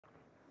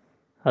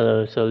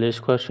Hello, so this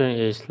question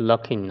is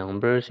lucky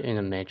numbers in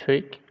a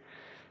metric.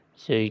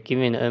 So you give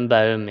me an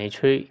n-by-n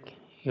metric,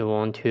 you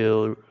want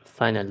to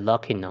find a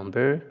lucky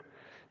number.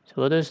 So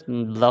what is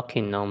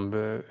lucky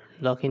number?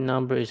 Lucky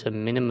number is a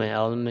minimum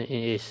element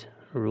in its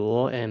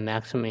row and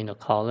maximum in the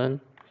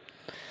column.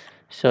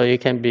 So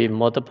it can be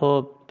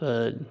multiple,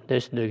 but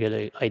let's look at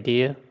the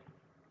idea.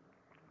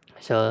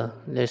 So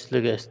let's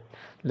look at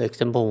the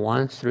example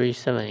 1, 3,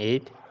 7,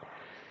 8,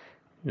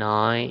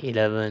 9,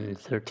 11,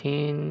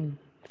 13,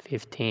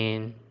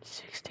 15,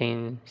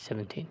 16,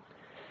 17.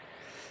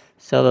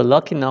 So the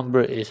lucky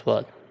number is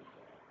what?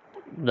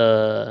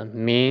 The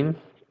mean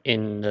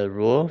in the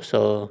row.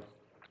 So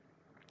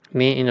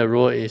mean in the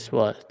row is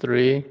what?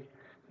 3.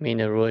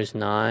 Mean in the row is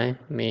 9.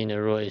 Mean in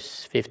the row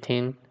is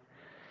 15.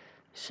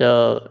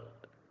 So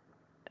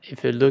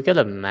if you look at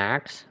the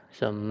max,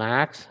 so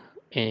max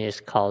in its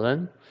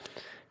column,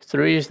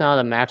 3 is not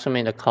the maximum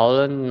in the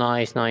column,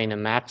 9 is not in the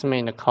maximum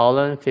in the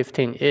column,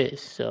 15 is.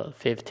 So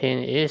 15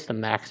 is the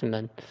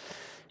maximum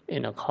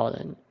in the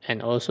column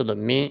and also the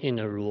mean in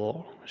the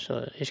row.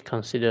 So it's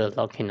considered a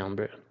lucky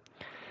number.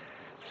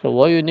 So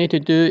what you need to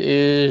do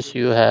is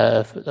you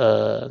have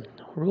a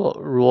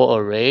row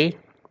array,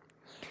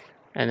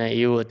 and then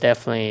you will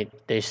definitely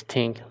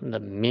distinct the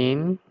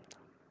mean.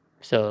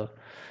 So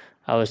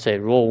I would say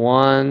row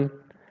 1.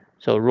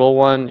 So row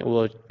 1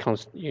 will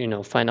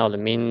find out the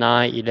mean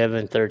 9,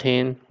 11,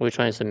 13. Which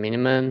one is the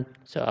minimum?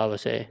 So I would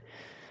say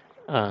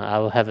I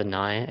will have a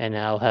 9, and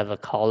I will have a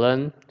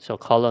column. So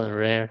column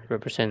array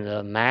represent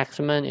the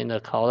maximum in the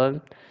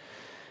column.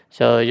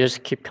 So you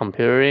just keep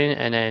comparing,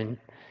 and then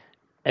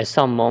at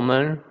some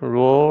moment,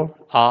 row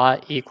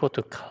I equal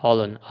to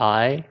column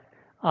I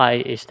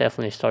is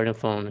definitely starting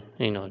from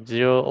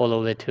 0 all the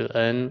way to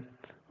n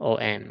or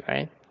m,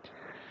 right?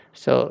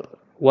 So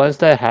once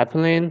that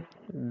happening,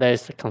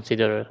 that's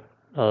considered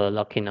a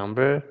lucky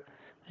number,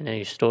 and then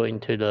you store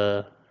into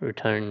the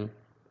return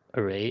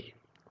array.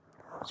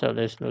 So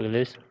let's look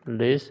at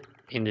this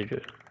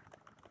integer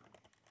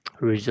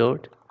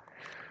result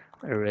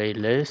array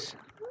list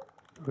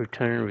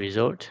return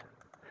result.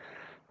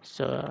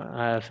 So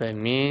I have a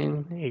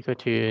mean equal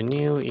to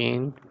new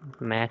in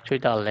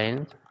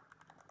max.length,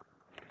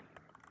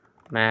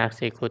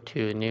 max equal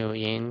to new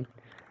in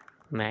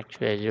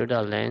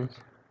max.length.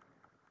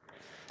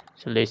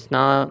 So it's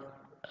not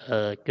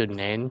a good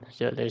name.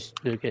 So let's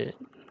look at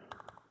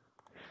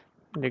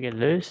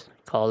this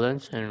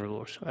columns and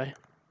rows, right?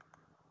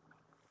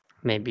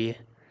 Maybe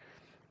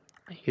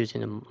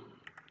using them.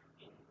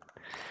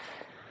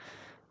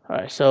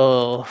 Alright,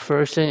 so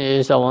first thing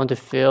is I want to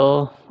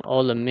fill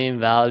all the mean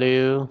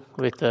value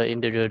with the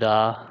integer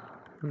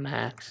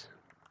max.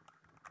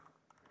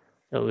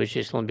 So which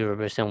is going to be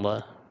representing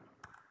what?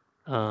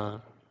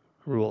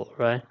 Row,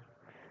 right?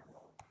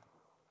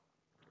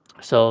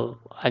 So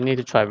I need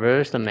to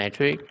traverse the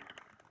metric.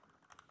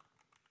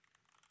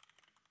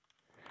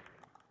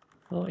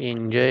 So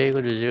in j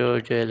equal to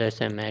 0, j less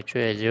than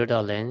metric at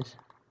 0.length,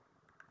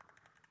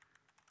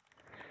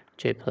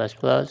 j plus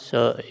plus.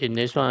 So in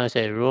this one I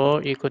say row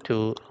equal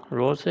to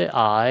row say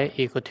I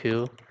equal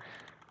to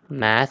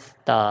math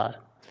dot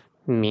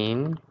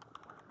mean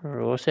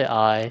row say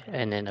I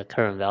and then the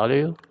current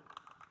value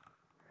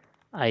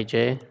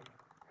ij.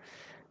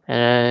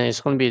 And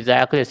it's going to be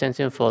exactly the same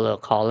thing for the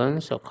column.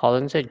 So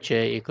column say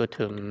j equal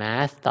to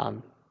math dot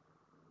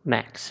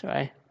max,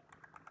 right?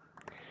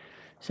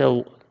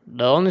 So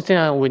the only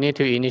thing we need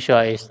to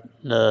initialize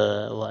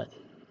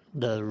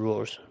the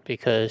rows,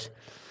 because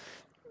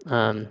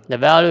the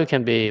value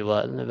can be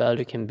what? The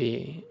value can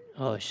be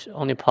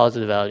only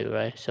positive value,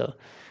 right? So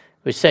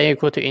we set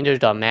equal to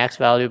integer.max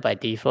value by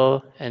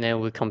default, and then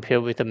we compare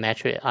with the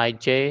metric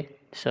ij.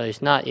 So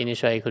it's not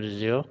initial equal to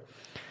 0.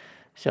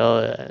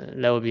 So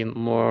that would be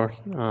more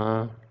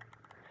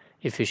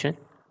efficient,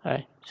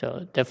 right?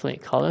 So definitely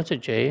column to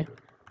j,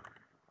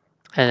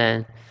 and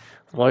then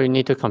what you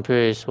need to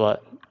compare is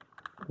what?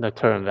 The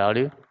current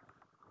value.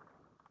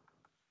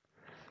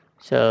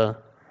 So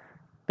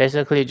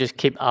basically just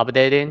keep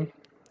updating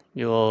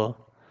your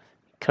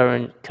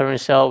current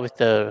cell with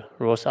the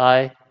rows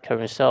I,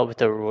 current cell with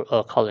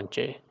the column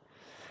j.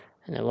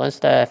 And then once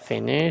that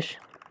finish,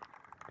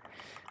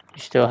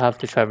 you still have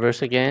to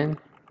traverse again.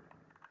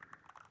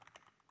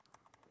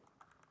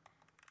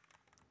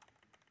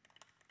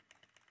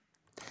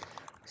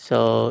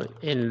 So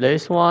in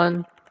this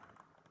one,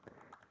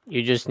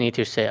 you just need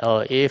to say,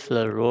 oh, if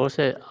the row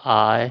set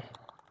I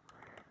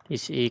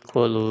is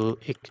equal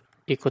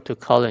to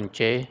column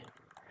j,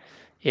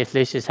 if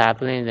this is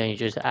happening, then you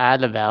just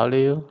add the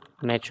value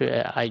metric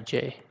at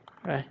ij,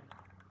 right?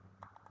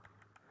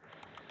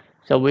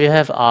 So we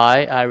have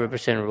I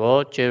represent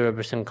row, j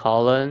represent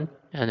column,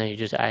 and then you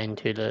just add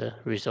into the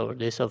result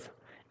list of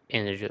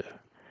integer.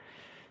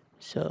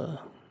 So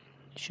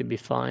it should be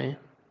fine.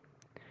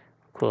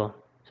 Cool.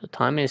 So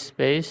time is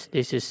space,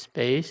 this is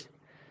space.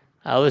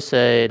 I would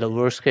say the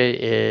worst case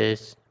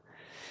is,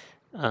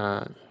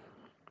 I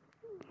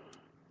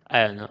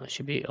don't know, it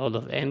should be all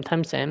of m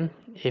times m.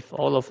 If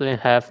all of them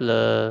have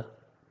the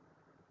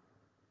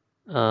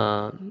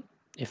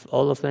if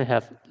all of them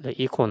have the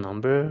equal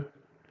number,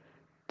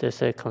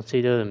 does it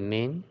consider the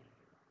mean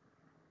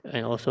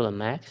and also the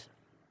max?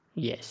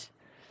 Yes.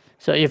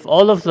 So if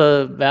all of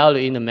the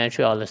value in the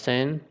matrix are the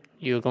same,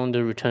 you're going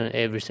to return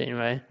everything,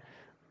 right?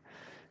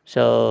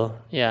 So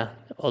yeah,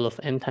 all of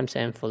m times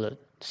n for the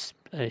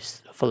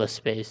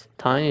space.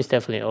 Time is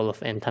definitely all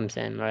of n times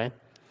n, right?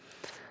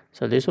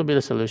 So this will be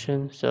the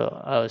solution.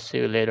 So I'll see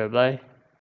you later. Bye.